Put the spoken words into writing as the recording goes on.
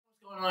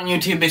On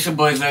YouTube, it's your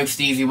boy Zerk,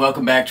 Steezy.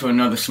 Welcome back to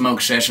another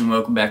smoke session.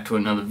 Welcome back to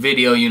another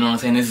video. You know what I'm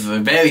saying? This is a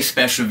very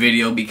special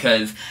video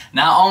because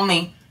not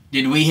only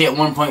did we hit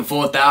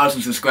 1.4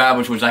 thousand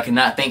subscribers, which I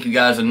cannot thank you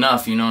guys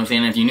enough. You know what I'm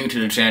saying? If you're new to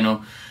the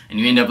channel and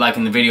you end up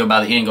liking the video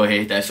by the end, go ahead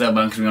and hit that sub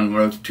button because we're on the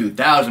road to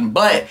 2,000.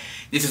 But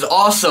this is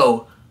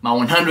also my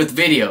 100th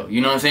video.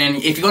 You know what I'm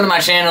saying? If you go to my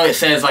channel, it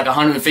says like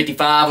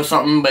 155 or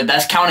something, but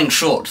that's counting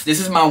shorts.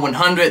 This is my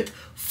 100th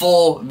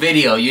full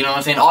video. You know what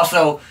I'm saying?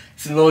 Also,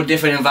 it's a little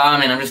different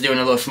environment. I'm just doing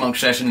a little smoke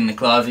session in the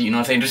closet, you know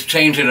what I'm saying? Just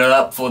changing it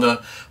up for the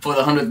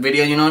 100th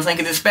video, you know what I'm saying?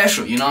 Because it's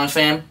special, you know what I'm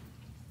saying?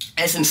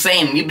 It's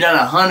insane. We've done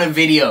 100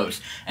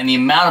 videos, and the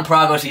amount of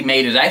progress we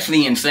made is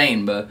actually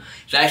insane, bro.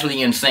 It's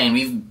actually insane.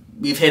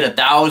 We've hit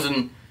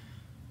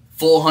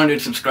 1,400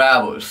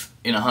 subscribers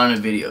in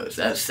 100 videos.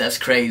 That's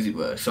crazy,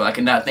 bro. So I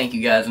cannot thank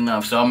you guys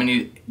enough. So I'm gonna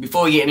need,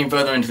 before we get any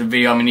further into the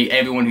video, I'm gonna need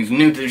everyone who's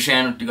new to the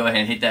channel to go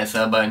ahead and hit that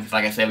sub button.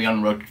 Like I said, we're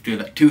on the road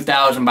to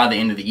 2,000 by the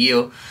end of the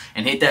year.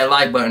 And hit that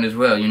like button as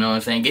well, you know what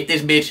I'm saying? Get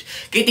this bitch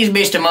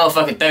to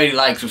motherfucking 30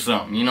 likes or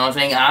something, you know what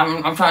I'm saying?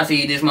 I'm trying to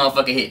see this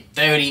motherfucker hit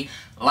 30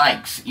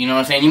 likes, you know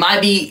what I'm saying? You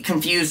might be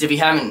confused if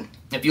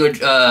you're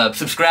a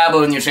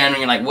subscriber in your channel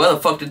and you're like, where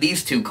the fuck did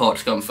these two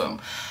cards come from?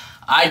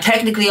 I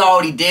technically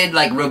already did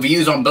like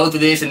reviews on both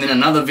of this and then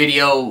another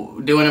video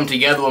doing them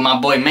together with my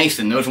boy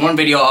Mason. There was one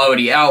video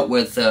already out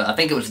with, I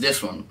think it was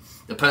this one,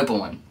 the purple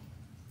one.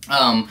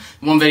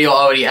 One video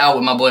already out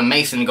with my boy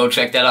Mason. Go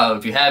check that out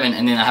if you haven't.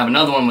 And then I have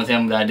another one with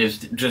him that I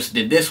just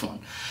did this one.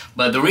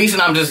 But the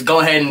reason I'm just go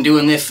ahead and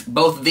doing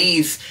both of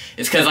these,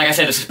 is because, like I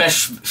said, it's a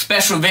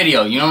special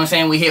video. You know what I'm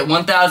saying? We hit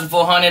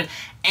 1,400,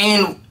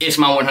 and it's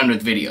my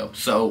 100th video.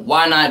 So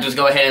why not just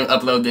go ahead and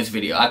upload this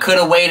video? I could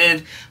have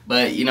waited,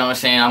 but you know what I'm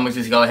saying? I'm gonna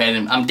just go ahead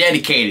and I'm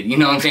dedicated. You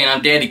know what I'm saying?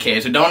 I'm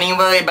dedicated. So don't even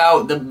worry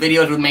about the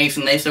videos with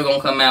Mason. They still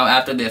gonna come out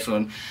after this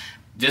one.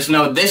 Just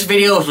know this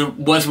video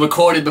was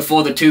recorded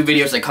before the two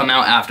videos that come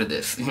out after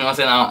this. You know what I'm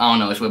saying? I don't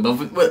know. It's weird.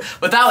 But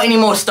without any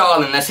more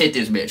stalling, let's hit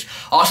this bitch.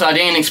 Also, I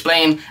didn't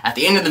explain, at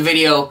the end of the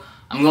video,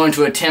 I'm going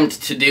to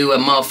attempt to do a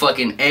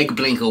motherfucking egg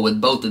blinker with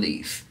both of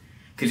these.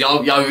 Because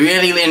y'all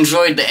really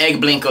enjoyed the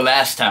egg blinker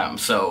last time.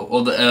 So,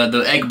 or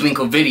the egg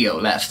blinker video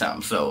last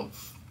time. So,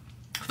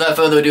 without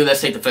further ado,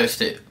 let's take the first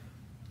tip.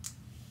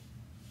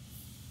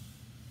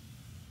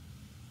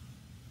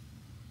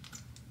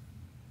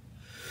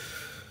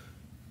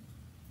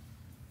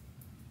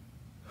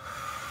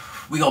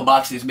 We gonna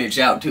box this bitch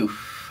out too.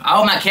 I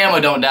hope my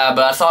camera don't die,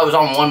 but I saw it was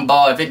on one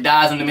bar. If it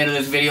dies in the middle of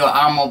this video,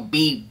 I'm gonna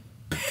be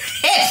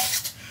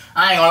pissed.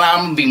 I ain't gonna lie,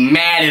 I'm gonna be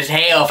mad as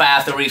hell if I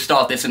have to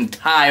restart this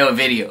entire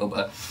video,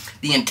 but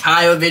the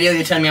entire video?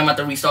 You're telling me I'm about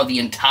to restart the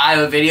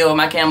entire video if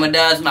my camera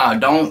dies? No,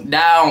 don't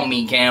die on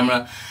me,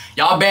 camera.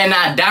 Y'all better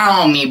not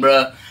die on me,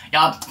 bruh.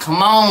 Y'all,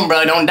 come on,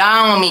 bruh. Don't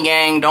die on me,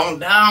 gang. Don't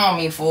die on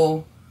me,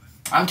 fool.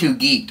 I'm too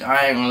geeked.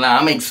 I ain't gonna lie.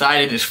 I'm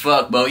excited as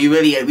fuck, bro. We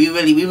really at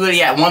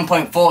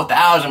 1.4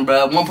 thousand,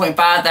 bro. 1.5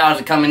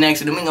 thousand coming next,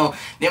 and then we gonna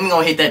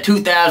hit that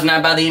 2,000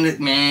 out by the end of,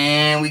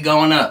 man. We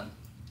going up.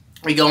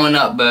 We going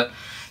up, but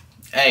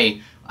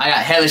hey, I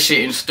got hella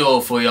shit in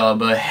store for y'all,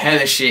 but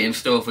hella shit in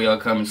store for y'all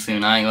coming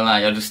soon. I ain't gonna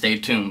lie. Y'all just stay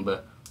tuned,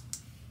 but.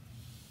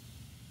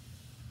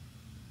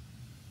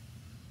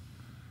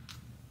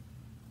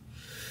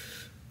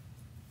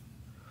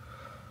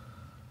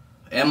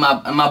 And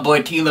my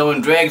boy Tilo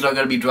and Dregs are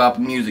gonna be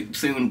dropping music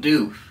soon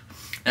too.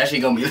 That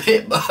shit gonna be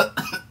lit, but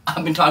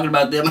I've been talking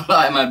about them a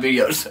lot in my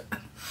videos.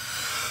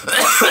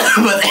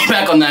 But they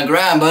back on that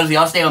grind, bud. So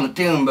y'all stay on the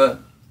tune,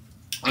 but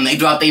when they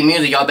drop their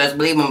music, y'all best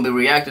believe I'm gonna be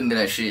reacting to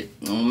that shit.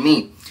 On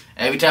me.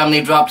 Every time they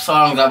drop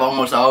songs, I've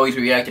almost always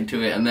reacted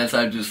to it, unless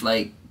I just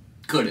like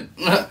couldn't.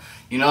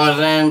 You know what I'm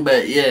saying?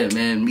 But yeah,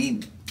 man,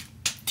 me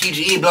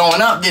TGE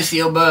blowing up this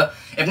year, but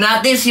if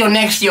not this year,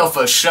 next year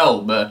for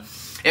sure, but.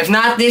 If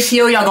not this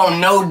year, y'all gonna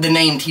know the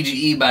name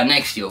TGE by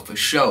next year for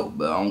sure.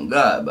 But on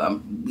God,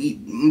 but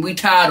we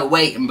tired of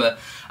waiting. But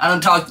I done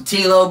talked to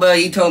Tilo, but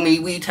he told me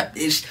we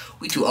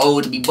too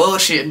old to be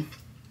bullshitting.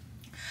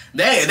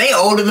 They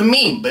older than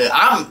me, but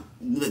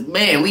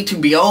we too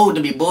be old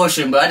to be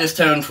bullshitting. But I just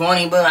turned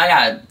 20, but I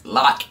gotta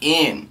lock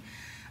in.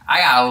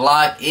 I gotta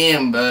lock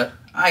in, but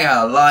I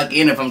gotta lock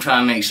in if I'm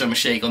trying to make some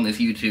shake on this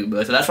YouTube.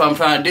 But so that's what I'm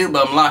trying to do.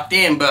 But I'm locked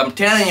in. But I'm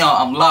telling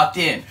y'all, I'm locked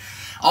in.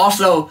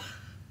 Also.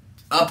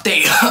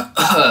 Update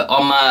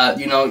on my,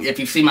 you know, if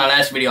you see my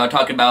last video, I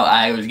talked about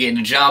I was getting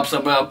a job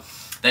somewhere.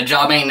 That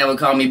job ain't never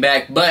called me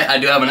back, but I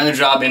do have another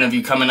job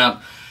interview coming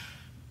up.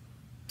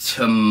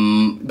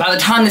 By the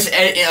time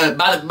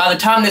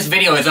this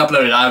video is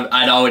uploaded,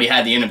 I'd already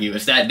had the interview.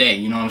 It's that day,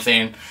 you know what I'm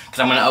saying? Because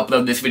I'm gonna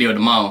upload this video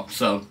tomorrow.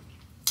 So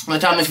by the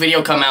time this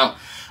video come out,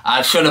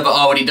 I should have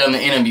already done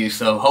the interview.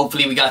 So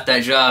hopefully we got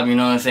that job. You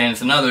know what I'm saying?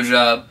 It's another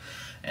job.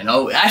 And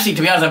actually,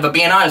 to be honest, if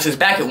being honest, it's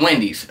back at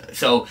Wendy's.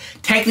 So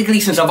technically,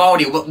 since I've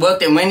already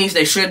worked at Wendy's,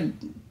 they should.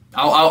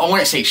 I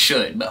wouldn't say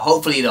should, but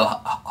hopefully they'll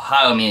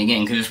hire me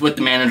again because it's with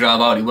the manager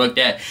I've already worked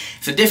at.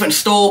 It's a different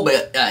store,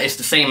 but it's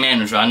the same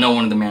manager. I know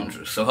one of the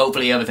managers, so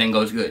hopefully everything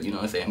goes good. You know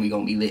what I'm saying? We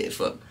gonna be lit as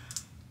fuck.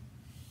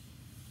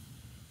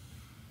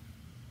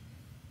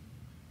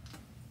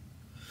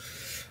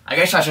 I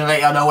guess I should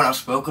let y'all know what I'm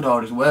smoking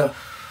on as well.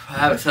 I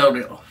haven't told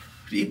y'all.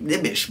 This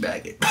bitch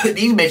smack it.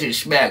 These bitches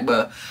smack,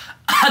 but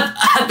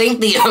I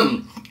think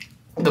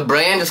the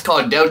brand is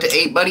called Delta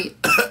 8 Buddy.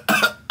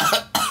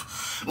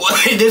 Well,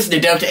 this is the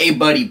Delta 8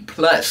 Buddy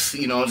Plus.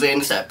 You know what I'm saying?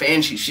 It's that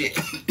fancy shit.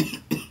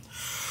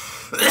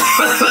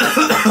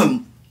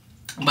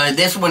 But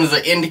this one is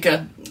an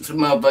indica. It's a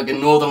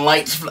motherfucking Northern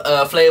Lights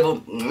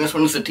flavor. And this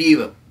one is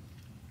sativa.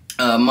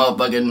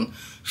 Motherfucking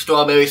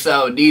strawberry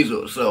sour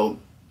diesel. So,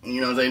 you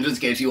know what I'm saying?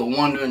 Just in case you were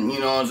wondering, you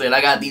know what I'm saying?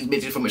 I got these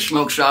bitches from a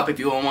smoke shop if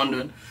you were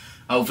wondering.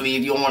 Hopefully,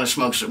 if you don't want to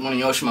smoke, one of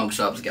your smoke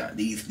shops got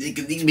these.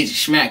 These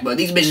bitches smack, but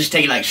these bitches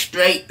taste like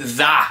straight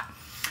za.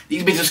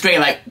 These bitches straight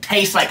like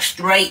taste like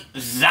straight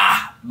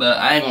za. But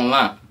I ain't gonna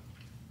lie.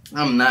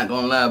 I'm not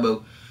gonna lie,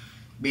 bro.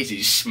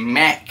 Bitches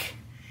smack.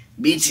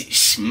 Bitches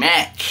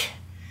smack.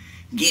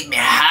 Get me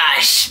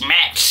high,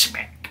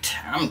 smacked.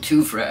 I'm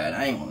too fried.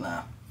 I ain't gonna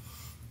lie.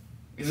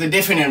 It's a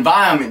different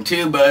environment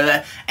too,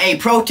 but hey,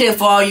 pro tip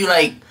for all you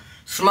like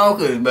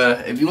smokers,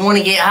 but if you want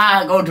to get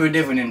high, go to a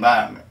different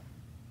environment.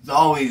 It's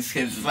always,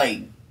 cause it's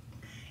like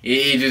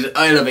it just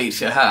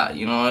elevates your high.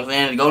 You know what I'm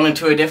saying? Going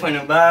into a different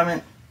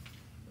environment.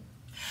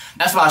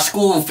 That's why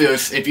school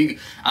feels.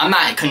 I'm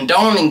not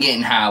condoning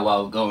getting high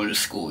while going to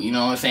school. You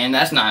know what I'm saying?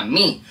 That's not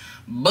me.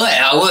 But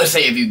I would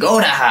say if you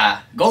go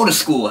to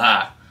school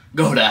high.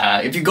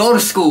 If you go to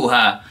school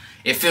high,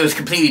 it feels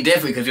completely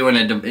different because you're in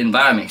an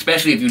environment,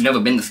 especially if you've never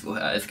been to school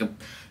high.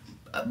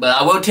 But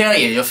I will tell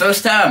you, your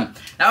first time,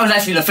 that was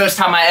actually the first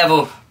time I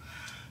ever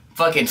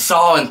fucking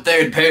saw in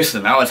third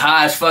person. I was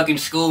high as fucking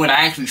school and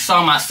I actually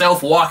saw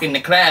myself walking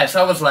to class.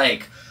 I was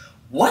like,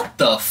 what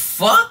the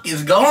fuck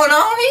is going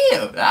on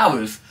here?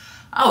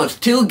 I was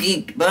too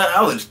geeked, but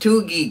I was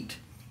too geeked.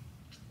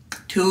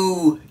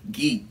 Too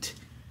geeked.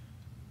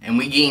 And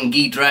we getting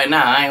geeked right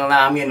now. I ain't gonna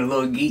lie, I'm getting a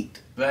little geeked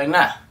right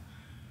now.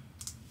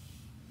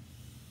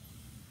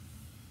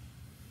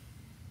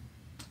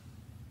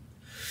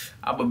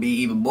 I'm gonna be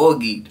even more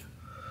geeked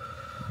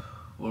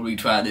when we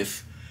try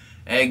this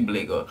egg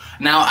blinker.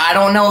 Now, I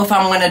don't know if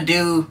I'm gonna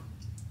do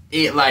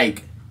it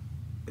like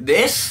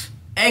this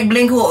egg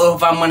blinker or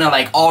if I'm gonna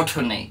like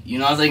alternate. You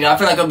know what I'm saying? I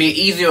feel like it'll be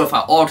easier if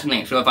I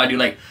alternate. So if I do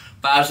like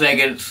 5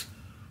 seconds,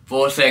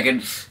 4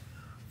 seconds,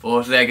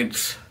 4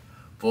 seconds,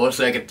 4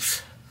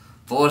 seconds,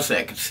 4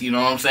 seconds. You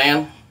know what I'm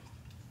saying?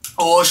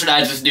 Or should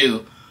I just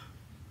do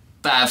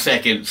 5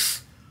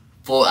 seconds?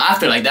 I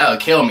feel like that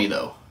would kill me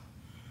though.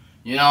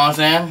 You know what I'm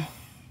saying?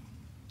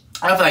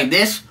 I feel like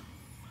this,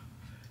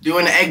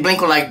 doing the egg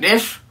blinker like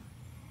this,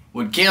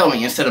 would kill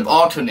me instead of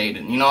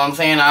alternating. You know what I'm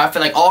saying? I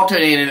feel like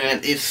alternating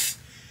is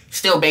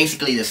still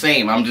basically the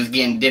same. I'm just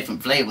getting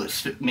different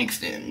flavors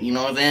mixed in. You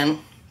know what I'm saying?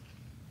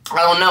 I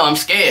don't know. I'm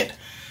scared.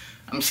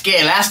 I'm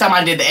scared. Last time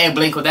I did the egg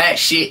blinker, that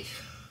shit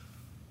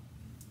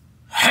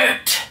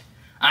hurt.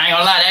 I ain't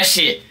gonna lie, that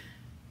shit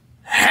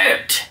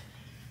hurt.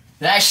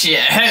 That shit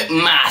hurt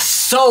my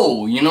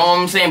soul. You know what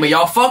I'm saying? But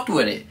y'all fucked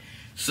with it.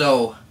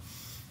 So,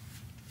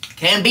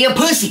 can't be a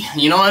pussy,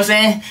 you know what I'm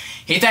saying?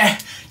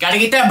 Gotta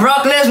get that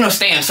Brock Lesnar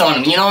stance on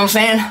him, you know what I'm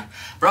saying?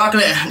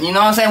 You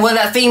know what I'm saying? What's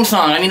that theme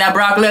song? I need that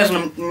Brock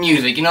Lesnar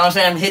music, you know what I'm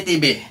saying? Hit the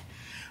bit.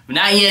 But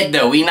not yet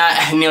though, we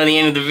not near the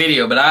end of the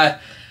video, but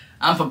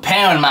I'm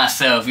preparing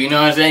myself, you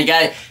know what I'm saying? You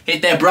gotta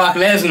hit that Brock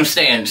Lesnar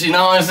stance, you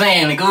know what I'm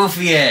saying? The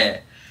goofy ass.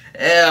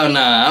 Hell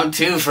nah, I'm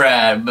too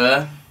fried,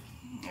 bruh.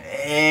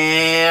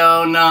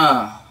 Hell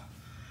nah.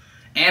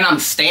 And I'm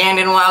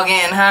standing while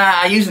getting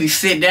high. I usually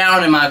sit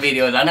down in my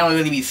videos. I never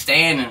really be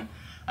standing.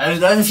 There's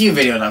a few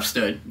videos I've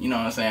stood. You know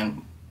what I'm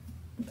saying?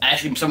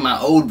 Actually, some of my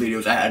old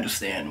videos I had to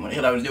stand. When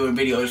I was doing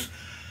videos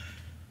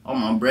on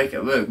my break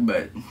at work.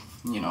 But,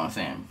 you know what I'm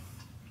saying?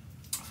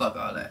 Fuck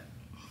all that.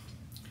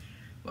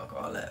 Fuck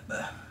all that,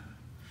 bruh.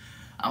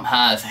 I'm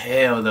high as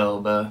hell,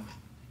 though, bruh.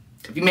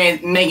 If you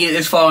make it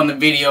this far in the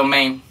video,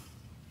 man,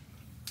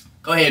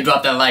 go ahead and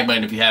drop that like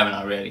button if you haven't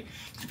already.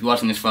 If you're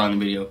watching this far in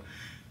the video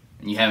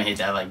and you haven't hit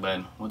that like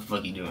button, what the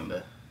fuck you doing,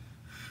 bro?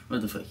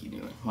 What the fuck you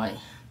doing? Why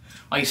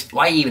you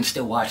even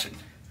still watching?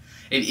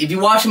 If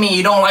you're watching me and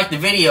you don't like the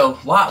video,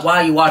 why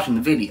are you watching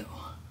the video?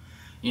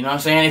 You know what I'm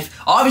saying?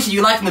 If obviously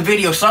you liking the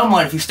video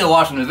somewhat, if you're still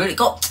watching the video,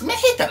 go, man,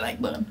 hit that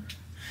like button.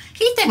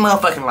 Hit that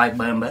motherfucking like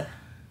button, bro.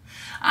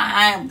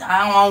 I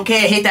don't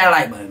care, hit that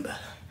like button, bro.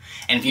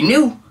 And if you're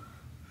new,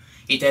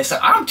 hit that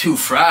stuff. I'm too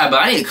fried,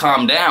 but I need to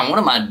calm down. What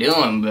am I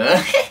doing,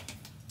 bro?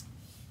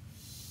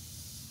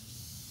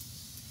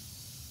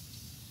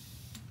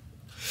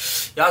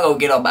 Y'all go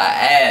get on my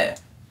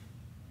ass.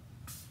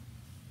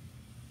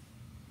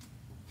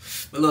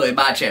 But look,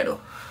 my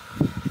channel.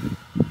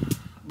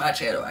 My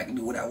channel, I can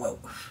do what I want.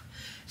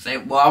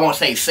 Well, I won't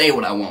say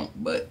what I want,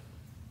 but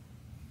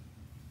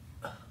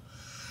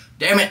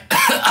damn it,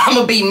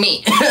 I'ma be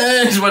me.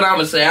 That's what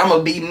I'ma say. I'ma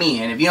be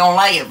me. And if you don't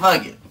like it,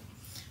 fuck it.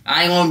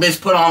 I ain't gonna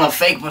just put on a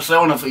fake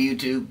persona for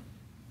YouTube.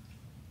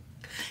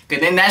 Cause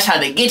then that's how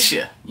they get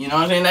you. You know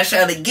what I'm saying? That's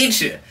how they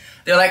get you.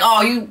 They're like,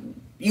 oh,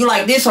 you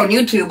like this on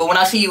YouTube, but when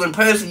I see you in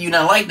person, you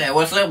don't like that.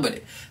 What's up with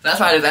it? So that's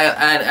why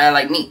I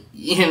like me.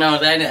 You know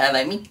what I'm saying? I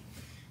like me.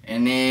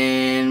 And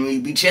then we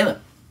be chilling.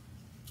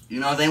 You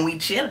know what I'm saying? We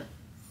chilling.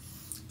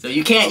 So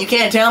you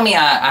can't tell me I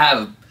have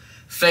a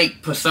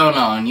fake persona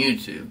on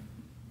YouTube.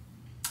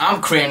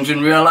 I'm cringe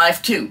in real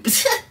life too.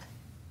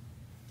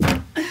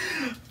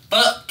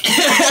 Fuck.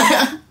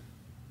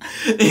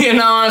 You know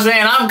what I'm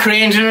saying? I'm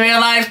cringe in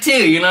real life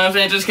too. You know what I'm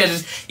saying? Just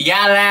cause you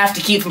gotta laugh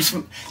to keep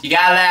from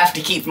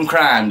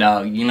crying,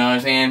 dog. You know what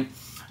I'm saying?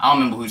 I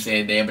don't remember who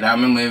said that, but I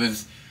remember it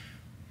was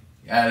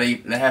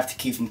they have to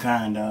keep from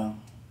crying, dog.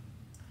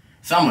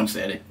 Someone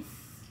said it.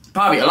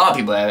 Probably a lot of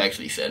people have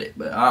actually said it,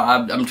 but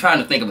I'm trying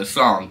to think of a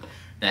song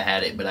that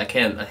had it, but I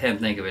can't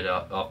think of it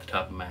off the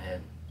top of my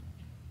head.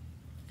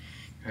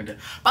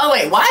 By the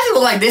way, why does it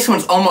look like this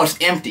one's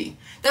almost empty?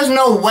 There's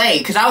no way,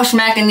 because I was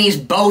smacking these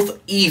both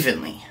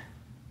evenly.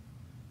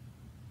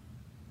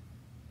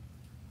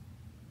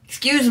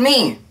 Excuse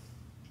me.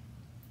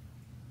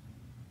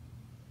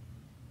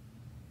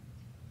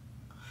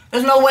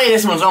 There's no way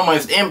this one's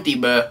almost empty,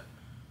 but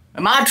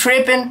am I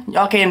tripping?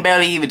 Y'all can't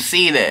barely even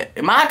see that.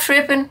 Am I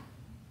tripping?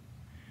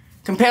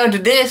 Compared to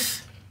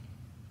this?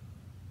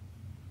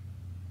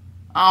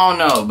 I don't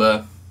know,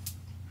 but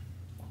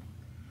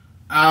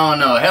I don't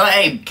know. Hell,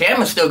 hey,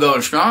 camera's still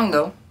going strong,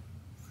 though.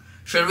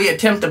 Should we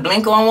attempt to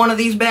blink on one of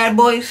these bad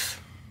boys?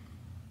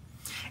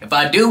 If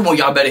I do, well,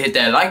 y'all better hit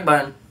that like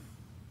button.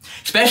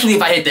 Especially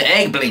if I hit the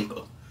egg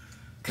blinker.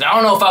 Because I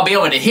don't know if I'll be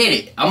able to hit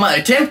it. I'm going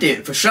to attempt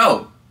it, for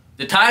sure.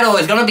 The title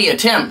is going to be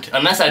attempt,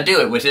 unless I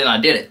do it, which then I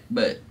did it,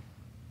 but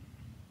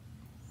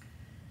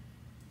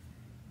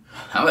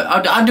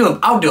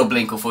I'll do a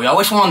blinker for y'all.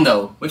 Which one,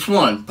 though? Which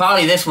one?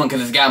 Probably this one,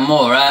 because it's got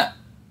more, right?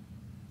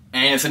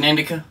 And it's an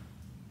indica?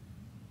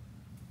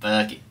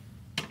 Fuck it.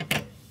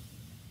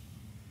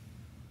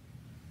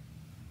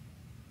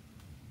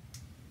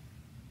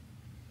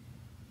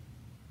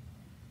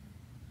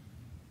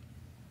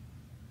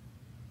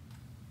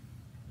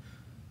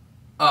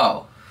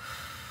 Oh.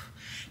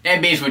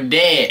 That bitch was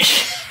dead.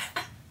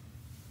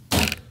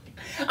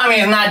 I mean,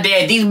 it's not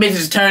dead. These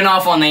bitches turn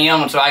off on their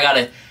own, so I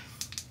gotta...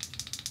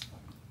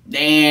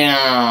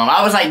 Damn.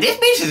 I was like, this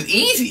bitch is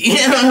easy.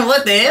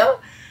 What the hell?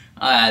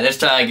 Alright, let's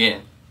try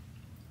again.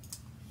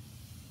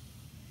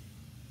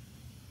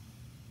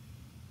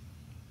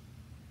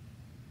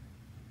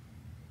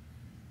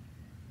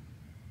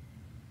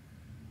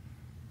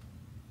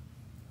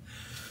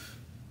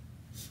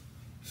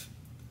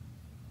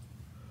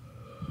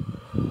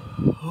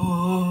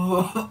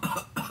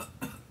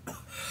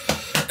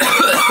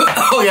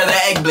 Oh yeah, the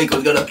egg blink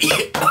was gonna be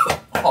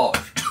hard.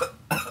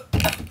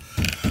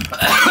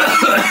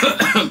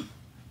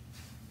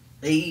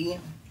 Hey,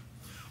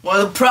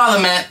 well, the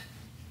problem at,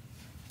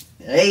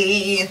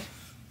 hey,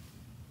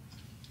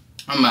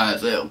 I'm high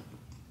as hell.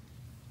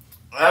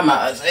 I'm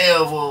high as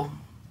hell, fool.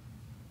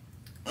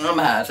 I'm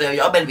high as hell.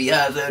 Y'all better be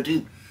high as hell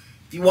too.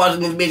 If you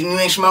watching this bitch and you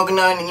ain't smoking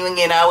nothing and you ain't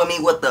getting out with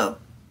me, what the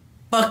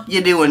fuck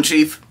you doing,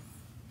 chief?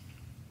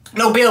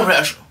 No peer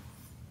pressure.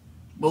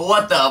 But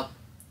what the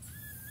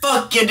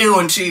fuck you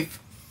doing, chief?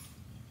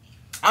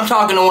 I'm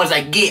talking to ones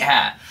that get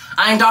high.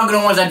 I ain't talking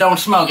to ones that don't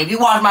smoke. If you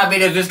watch my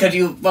videos just because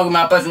you fuck with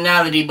my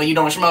personality but you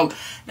don't smoke,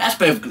 that's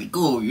perfectly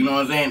cool, you know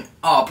what I'm saying?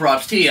 All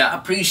props to you. I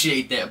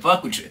appreciate that.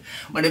 Fuck with you.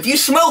 But if you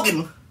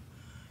smoking,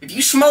 if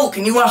you smoke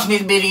and you watching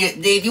this video,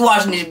 if you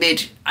watching this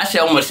bitch, I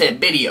almost said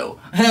video.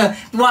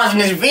 If you watching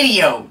this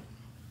video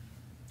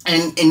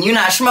and you're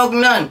not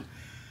smoking none,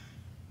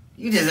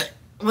 you just...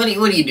 What are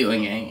you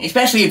doing, gang?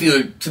 Especially if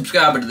you're a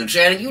subscriber to the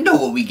channel, you know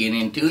what we get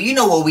into. You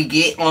know what we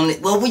get on the...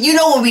 Well, you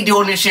know what we do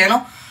on this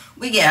channel.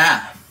 We get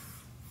high.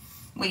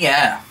 We get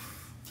high.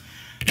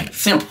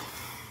 Simple.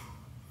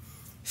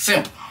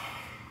 Simple.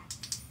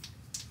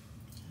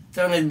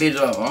 Turn this bitch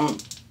off. I'm gonna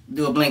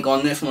do a blink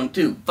on this one,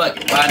 too. Fuck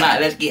it. Why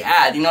not? Let's get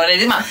high. You know what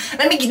it is?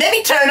 Let me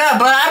turn up,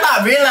 bro. I'm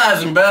not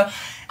realizing, bro.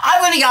 I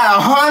really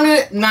got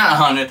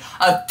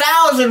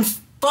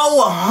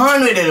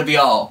 1,400 of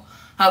y'all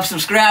have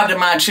subscribed to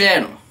my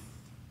channel.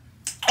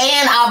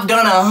 And I've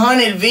done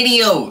 100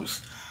 videos.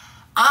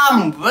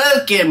 I'm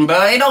working,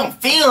 bro. It don't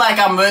feel like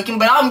I'm working,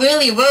 but I'm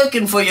really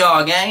working for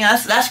y'all, gang.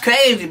 That's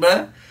crazy,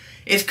 bro.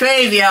 It's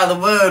crazy how the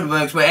word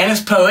works, bro. And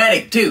it's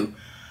poetic, too.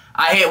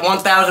 I hit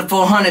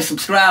 1,400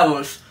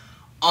 subscribers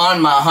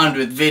on my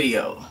 100th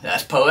video.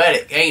 That's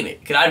poetic, ain't it?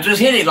 Because I just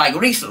hit it, like,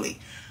 recently.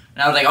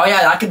 And I was like, oh,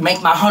 yeah, I could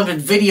make my 100th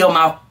video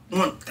my...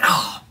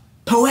 Oh,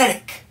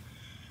 poetic.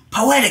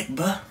 Poetic,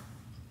 bro.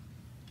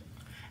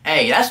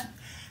 Hey, that's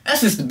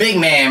just the big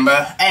man,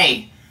 bro.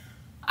 Hey,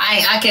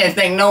 I can't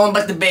thank no one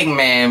but the big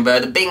man, bro.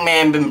 The big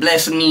man been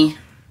blessing me.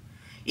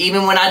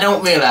 Even when I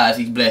don't realize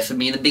he's blessing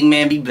me, the big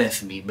man be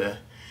blessing me, bro.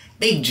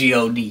 Big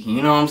G-O-D,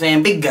 you know what I'm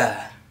saying? Big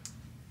guy.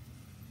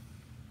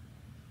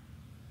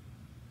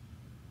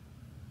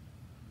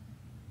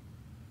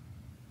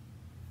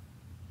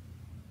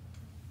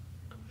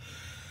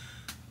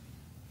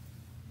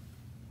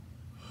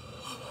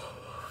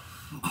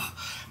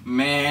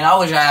 Man, I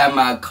wish I had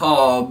my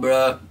car,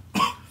 bruh.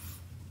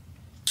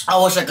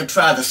 I wish I could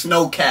try the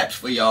snow caps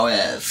for y'all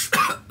ass.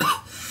 Cause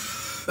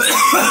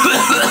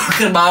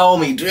my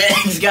homie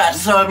Dre's got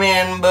some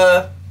in,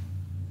 bruh.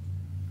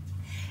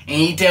 and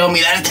he tell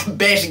me that's the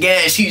best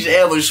gas he's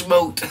ever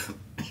smoked.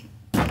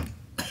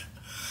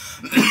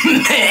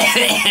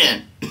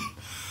 Man.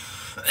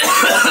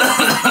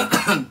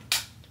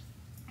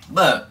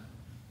 But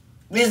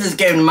this just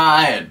came to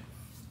my head.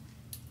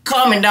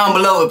 Comment down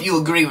below if you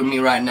agree with me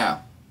right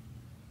now.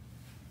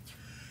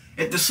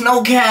 If the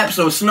snow caps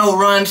or snow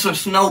runs or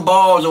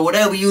snowballs or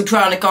whatever you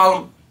trying to call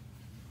them,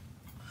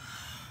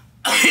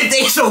 if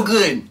they so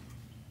good,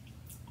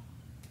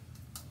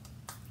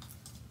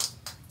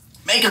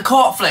 make a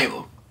cart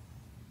flavor.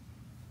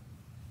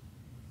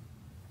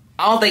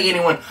 I don't think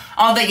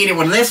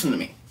anyone listened to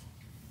me.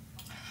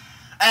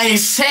 I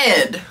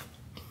said,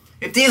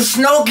 if these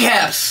snow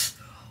caps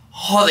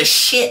are the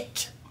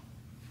shit,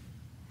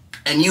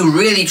 and you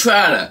really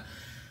try to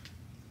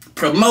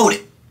promote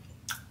it,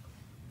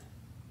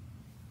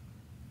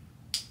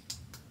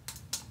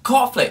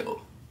 cart flavor.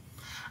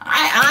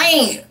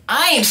 I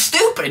ain't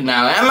stupid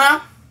now, am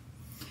I?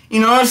 You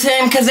know what I'm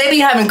saying? Because they be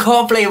having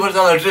cart flavors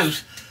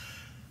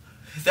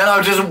that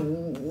are just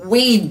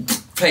weed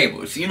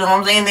flavors. You know what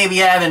I'm saying? They be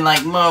having like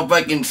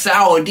motherfucking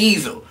sour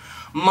diesel,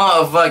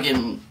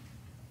 motherfucking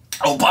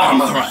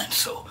Obama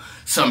runs or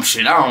some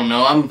shit. I don't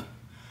know.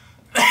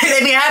 They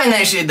be having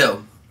that shit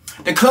though.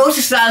 The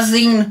closest I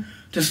seen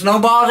to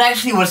snowballs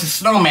actually was the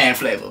snowman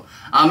flavor.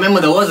 I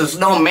remember there was a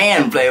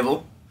snowman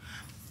flavor.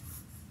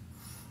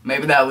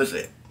 Maybe that was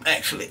it.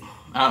 Actually,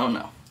 I don't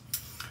know.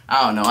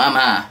 I'm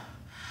high.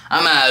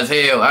 I'm high as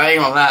hell. I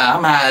ain't gonna lie.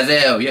 I'm high as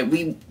hell. Yeah,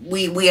 we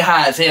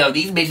high as hell.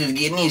 These bitches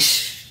getting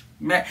this.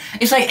 Man,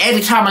 it's like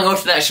every time I go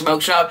to that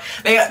smoke shop,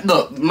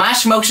 look, my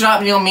smoke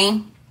shop. You know what I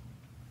mean?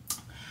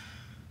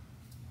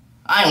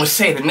 I ain't gonna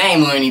say the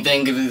name or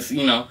anything because it's,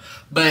 you know,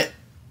 but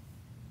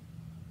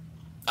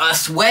I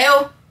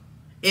swear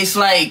it's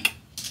like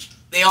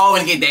they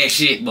always get that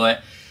shit, boy.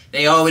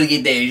 They always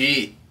get that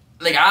shit.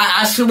 Like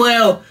I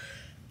swear.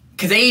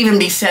 Cause they even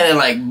be selling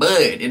like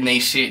bud and they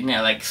shit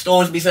now. Like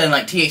stores be selling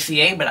like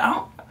THCA, but I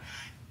don't.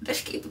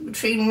 Let's keep it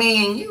between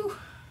me and you.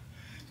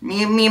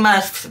 Me and my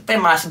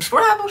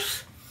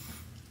subscribers.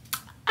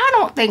 I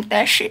don't think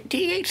that shit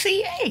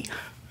THCA.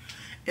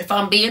 If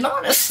I'm being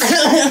honest.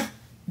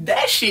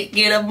 That shit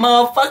get a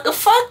motherfucker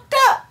fucked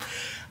up.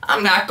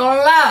 I'm not gonna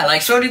lie.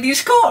 Like so did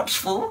these cards,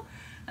 fool.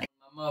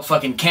 My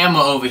motherfucking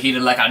camera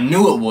overheated like I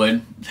knew it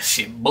would. That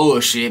shit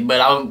bullshit, but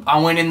I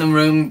went in the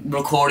room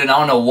recording. I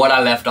don't know what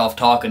I left off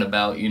talking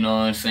about, you know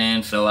what I'm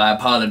saying? So I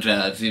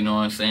apologize, you know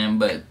what I'm saying?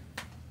 But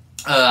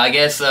I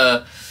guess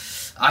I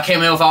can't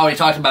remember if I already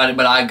talked about it,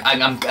 but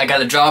I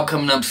got a job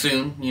coming up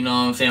soon, you know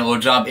what I'm saying? Or a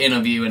job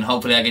interview, and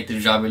hopefully I get the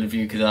job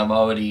interview because I've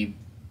already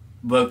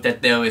worked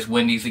at It's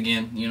Wendy's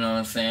again, you know what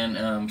I'm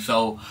saying?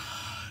 So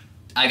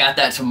I got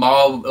that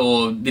tomorrow,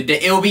 or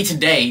it will be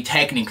today,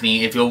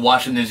 technically, if you're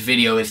watching this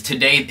video. It's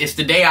today, it's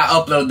the day I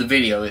upload the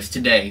video, it's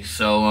today.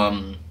 So,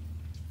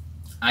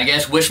 I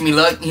guess wish me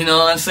luck, you know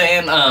what I'm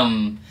saying?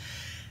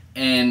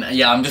 And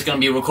yeah, I'm just gonna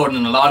be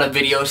recording a lot of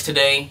videos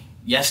today,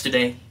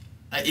 yesterday.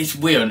 It's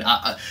weird.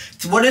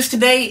 What is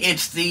today?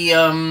 It's the,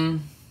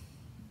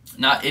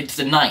 it's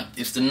the 9th.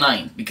 It's the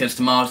 9th, because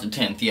tomorrow's the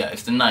 10th. Yeah,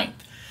 it's the 9th.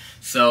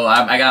 So,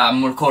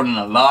 I'm recording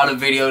a lot of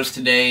videos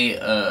today,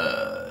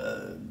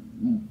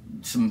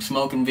 some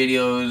smoking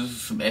videos,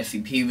 some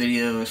SCP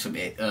videos, some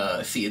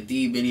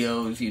CFD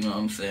videos, you know what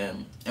I'm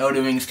saying?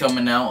 Elden Ring's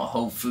coming out.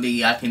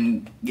 Hopefully I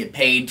can get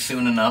paid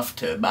soon enough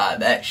to buy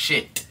that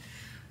shit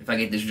if I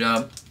get this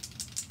job.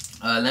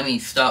 Let me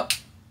stop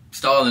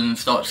stalling and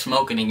start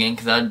smoking again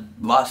because I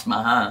lost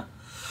my high.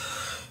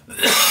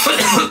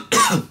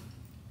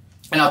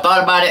 And I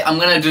thought about it. I'm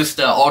going to just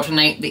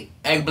alternate the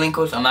egg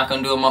blinkers. I'm not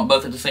going to do them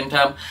both at the same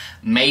time.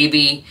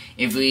 Maybe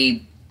if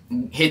we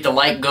hit the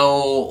like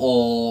goal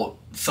or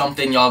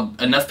something,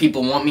 enough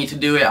people want me to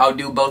do it, I'll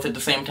do both at the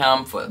same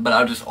time, but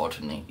I'll just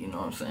alternate, you know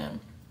what I'm saying?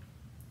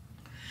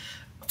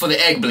 For the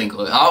egg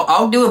blinker,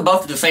 I'll do it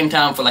both at the same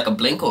time for like a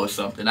blinker or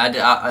something. I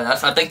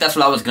think that's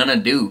what I was gonna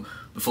do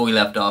before we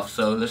left off,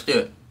 so let's do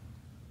it.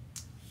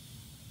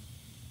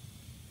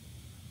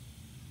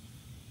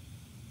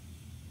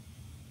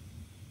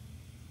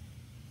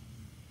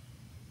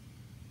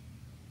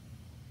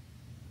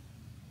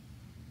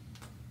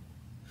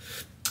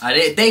 I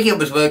didn't think it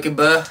was working,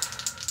 bruh.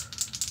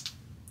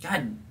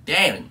 God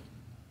damn it.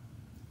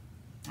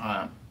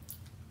 Alright.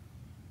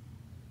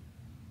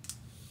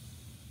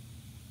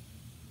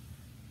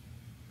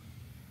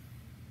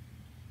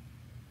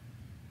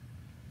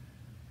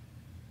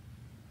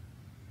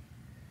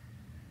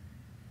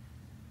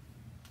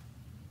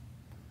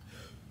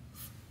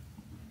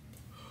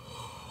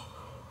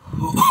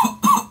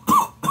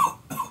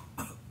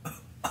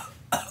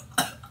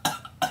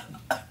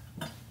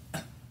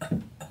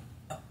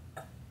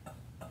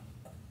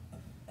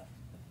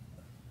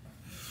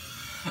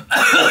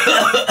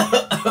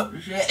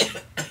 Shit.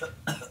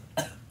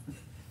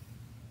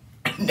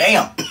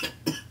 Damn.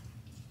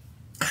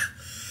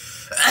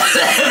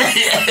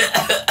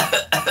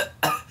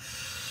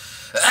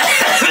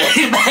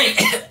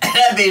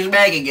 That bitch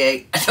back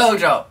again. I told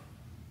y'all.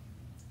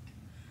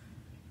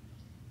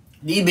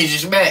 These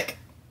bitches back.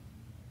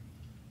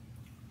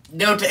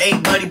 Delta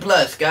 8 Buddy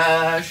Plus,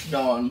 gosh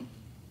darn.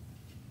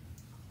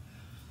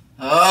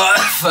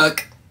 Oh,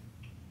 fuck.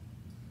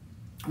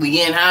 We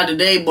getting high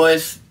today,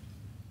 boys.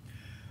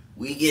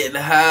 We getting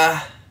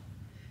high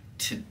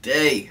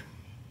today.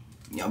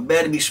 Y'all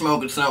better be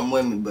smoking something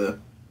with me, but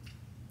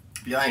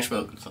if y'all ain't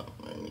smoking something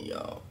with me,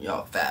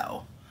 y'all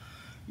foul.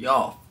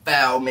 Y'all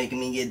foul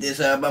making me get this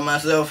high by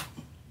myself.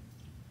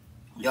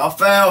 Y'all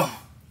foul.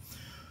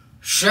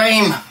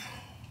 Shame.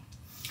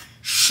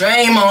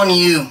 Shame on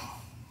you.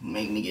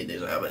 Make me get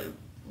this high, but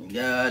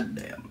god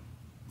damn.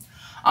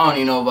 I don't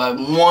even know if I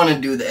want to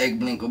do the egg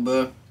blinker,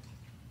 but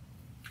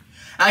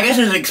I guess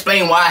just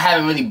explain why I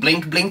haven't really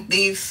blinked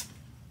these.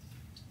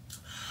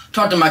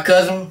 Talked to my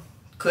cousin,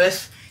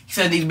 Chris. He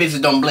said these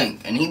bitches don't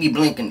blink, and he be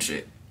blinking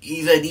shit.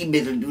 He said these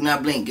bitches do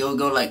not blink. It'll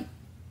go like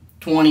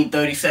 20,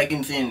 30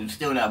 seconds in and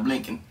still not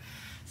blinking.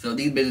 So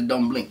these bitches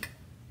don't blink.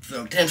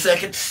 So 10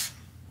 seconds,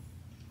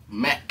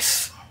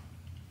 max.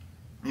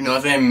 You know what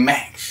I'm saying?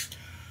 Max.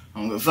 I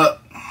don't give a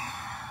fuck.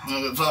 I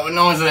don't give a fuck what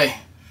no one say.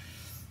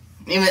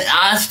 Even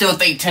I still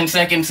think 10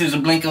 seconds is a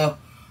blinker,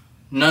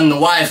 none the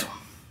wiser.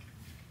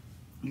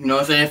 You know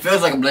what I'm saying? It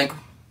feels like a blinker.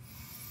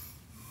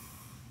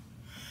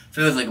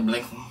 Feels like a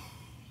blinker.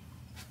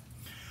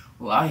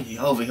 Well, I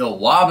over here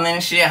wobbling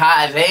and shit,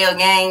 high as hell,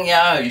 gang,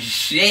 y'all.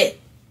 Shit.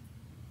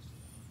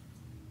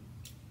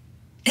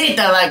 Hit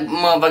that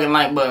motherfucking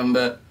like button,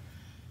 but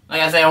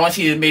like I said, I want to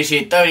see this bitch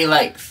hit 30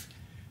 likes.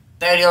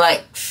 30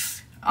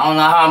 likes. I don't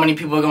know how many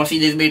people are gonna see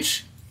this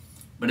bitch,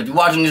 but if you're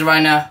watching this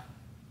right now,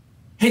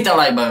 hit that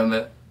like button,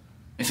 but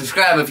and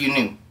subscribe if you're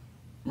new.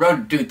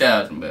 Road to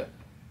 2,000, but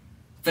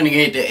finna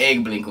hit the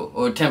egg blinker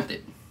or attempt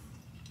it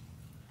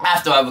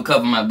after I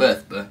recover my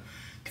breath, but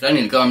cause I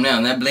need to calm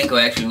down. That blinker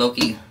actually low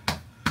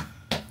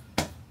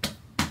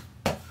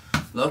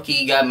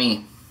key got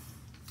me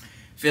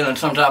feeling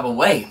some type of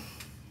way.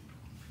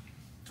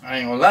 I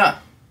ain't gonna lie.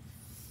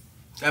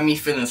 Got me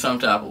feeling some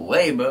type of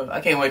way, bro.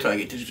 I can't wait till I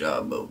get this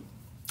job, bro.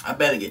 I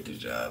better get this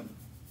job.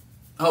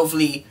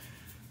 Hopefully,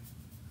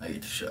 I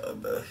get this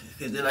job, bro.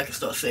 Because then I can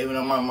start saving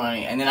up my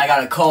money. And then I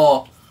got a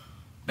call,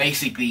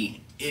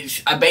 basically.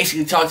 I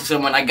basically talked to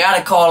someone. I got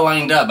a call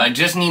lined up. I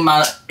just need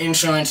my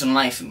insurance and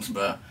license,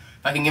 bro.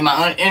 If I can get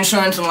my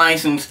insurance and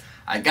license,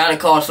 I got a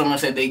call someone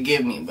said they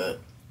give me, but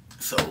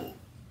so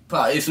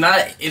it's not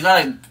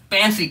a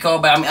fancy call,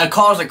 but I mean a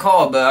call's a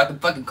call, but I can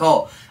fucking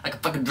call. I can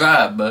fucking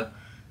drive, but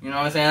you know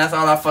what I'm saying? That's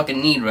all I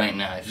fucking need right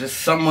now. It's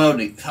just somewhere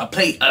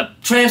a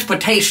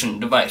transportation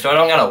device, so I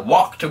don't gotta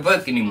walk to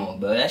work anymore,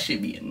 but that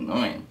should be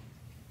annoying.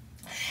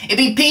 It'd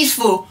be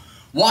peaceful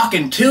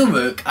walking to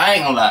work, I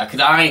ain't gonna lie, cause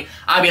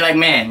I be like,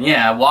 man,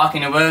 yeah,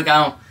 walking to work,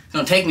 it's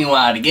gonna take me a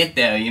while to get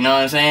there, you know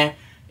what I'm saying?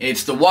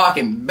 It's the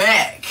walking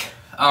back,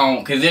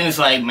 cause then it's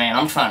like, man,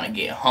 I'm trying to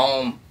get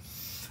home,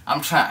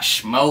 I'm trying to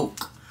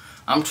smoke,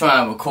 I'm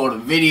trying to record a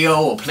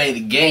video or play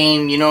the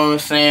game, you know what I'm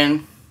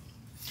saying?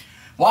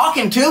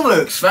 Walking to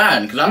work's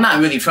fine, cause I'm not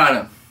really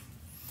trying to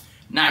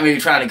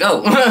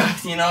go,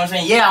 you know what I'm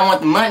saying? Yeah, I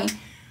want the money,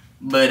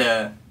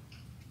 but,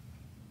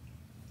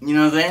 you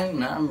know what I'm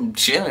saying? I'm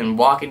chilling,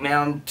 walking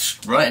down,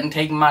 strutting,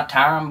 taking my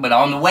time. But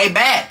on the way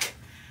back,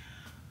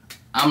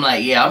 I'm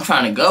like, yeah, I'm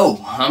trying to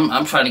go.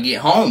 I'm trying to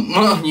get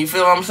home. You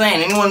feel what I'm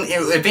saying?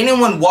 If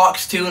anyone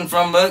walks to and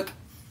from work,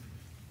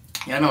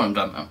 y'all know what I'm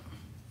talking about.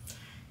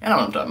 Y'all know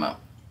what I'm talking about.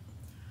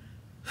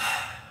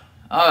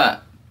 All right.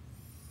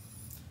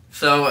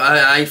 So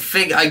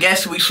I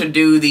guess we should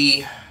do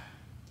the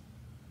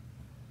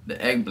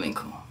egg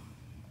blinker.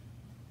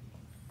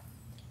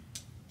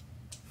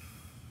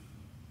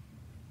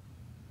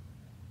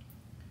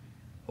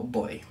 Oh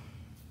boy.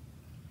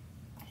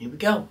 Here we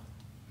go.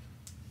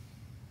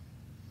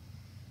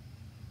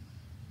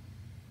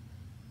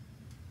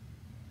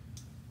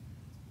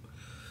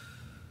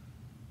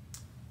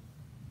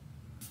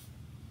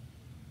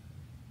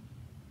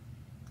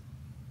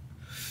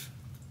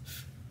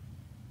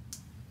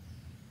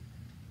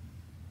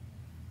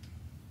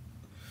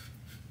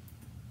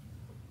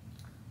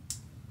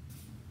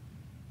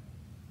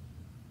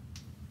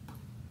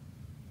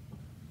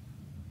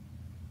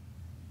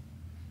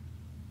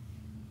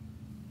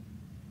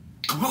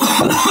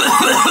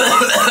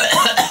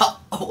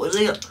 Oh, is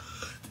it?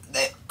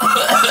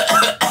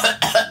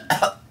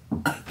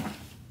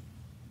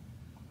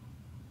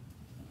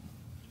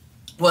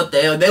 What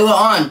the hell? They were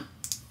on.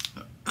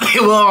 They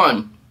were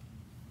on.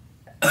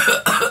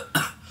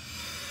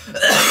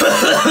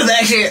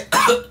 That shit.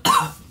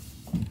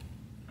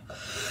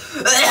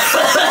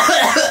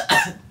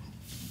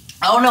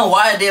 I don't know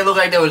why it didn't look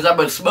like there was that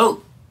much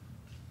smoke.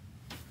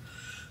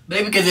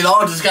 Maybe because it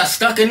all just got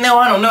stuck in there.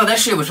 I don't know. That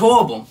shit was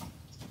horrible.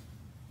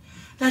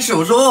 That shit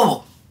was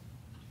horrible.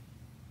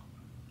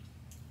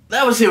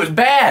 That shit was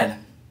bad.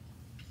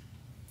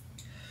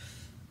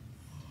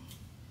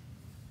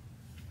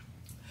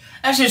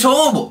 That shit's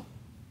horrible.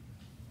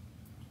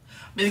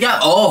 But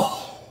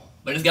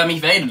it's got me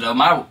faded though.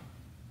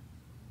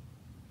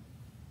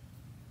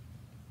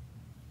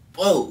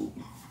 Whoa.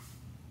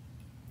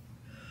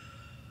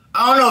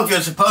 I don't know if you're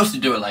supposed to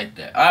do it like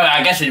that.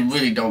 I guess it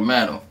really don't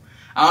matter.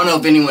 I don't know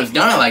if anyone's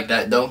done it like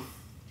that, though.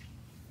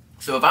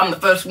 So if I'm the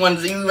first one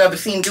that you've ever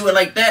seen do it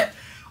like that,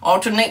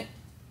 alternate,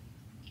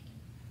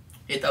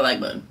 hit the like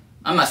button.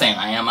 I'm not saying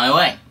I am,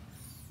 I ain't.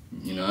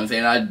 You know what I'm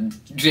saying? I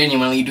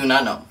genuinely do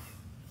not know.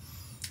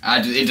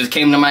 It just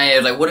came to my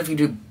head, like, what if you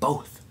do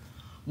both?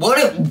 What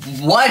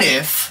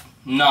if,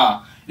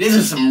 nah, this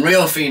is some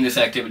real fiendish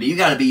activity. You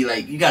gotta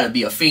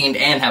be a fiend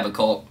and have a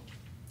cult.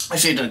 I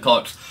say to the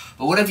cults.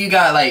 But what if you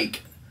got,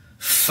 like,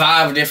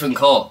 5 different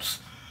cults,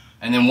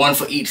 and then one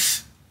for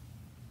each,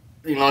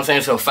 you know what I'm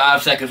saying? So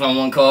 5 seconds on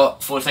one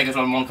cult, 4 seconds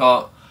on one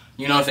cult,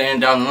 you know what I'm saying,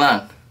 down the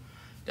line.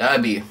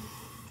 That'd be,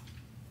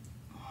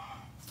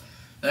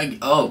 like,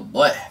 oh,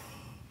 boy.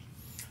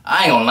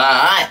 I ain't gonna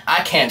lie,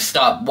 I can't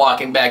stop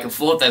walking back and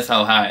forth, that's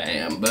how high I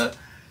am, but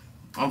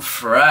I'm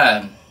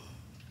fried.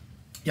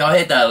 Y'all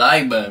hit that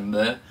like button,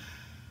 but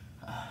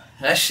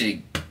that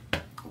shit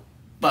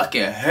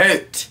fucking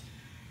hurt.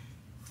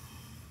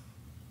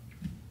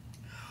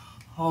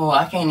 Oh,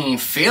 I can't even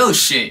feel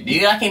shit,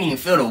 dude. I can't even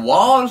feel the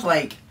walls,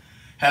 like,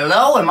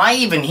 hello, am I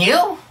even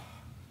here?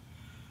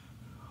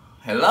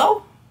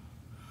 Hello?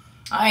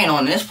 I ain't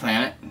on this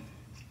planet.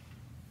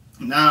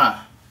 Nah,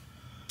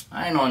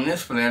 I ain't on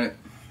this planet.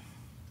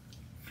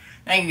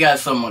 Thank you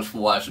guys so much for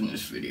watching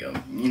this video.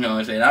 You know what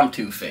I'm saying? I'm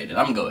too faded.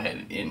 I'm gonna go ahead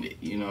and end it.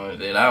 You know what I'm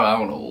saying? I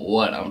don't know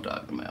what I'm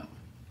talking about.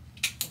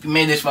 If you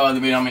made this far in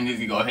the video, I'm gonna need you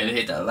to go ahead and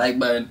hit that like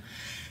button.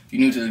 If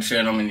you're new to the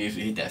channel, I'm gonna need you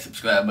to hit that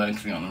subscribe button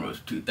because we're on the road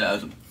to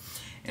 2,000.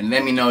 And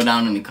let me know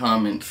down in the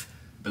comments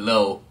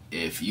below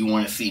if you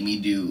want to see me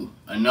do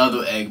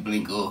another egg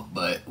blinker,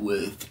 but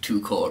with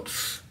 2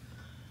 cults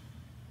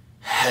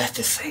at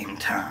the same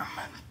time.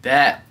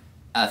 That,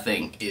 I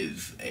think,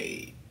 is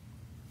a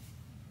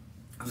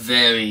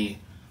very,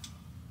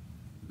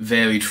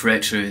 very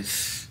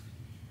treacherous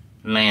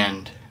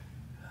land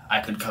I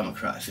could come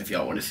across if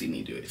y'all want to see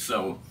me do it.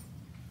 So,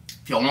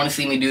 if y'all want to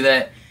see me do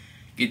that,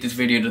 get this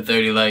video to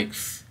 30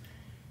 likes,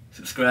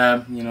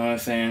 subscribe, you know what I'm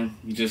saying?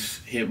 You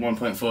just hit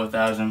 1.4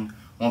 thousand,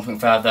 1.5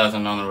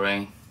 thousand on the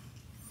ring,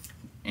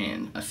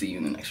 and I'll see you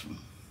in the next one.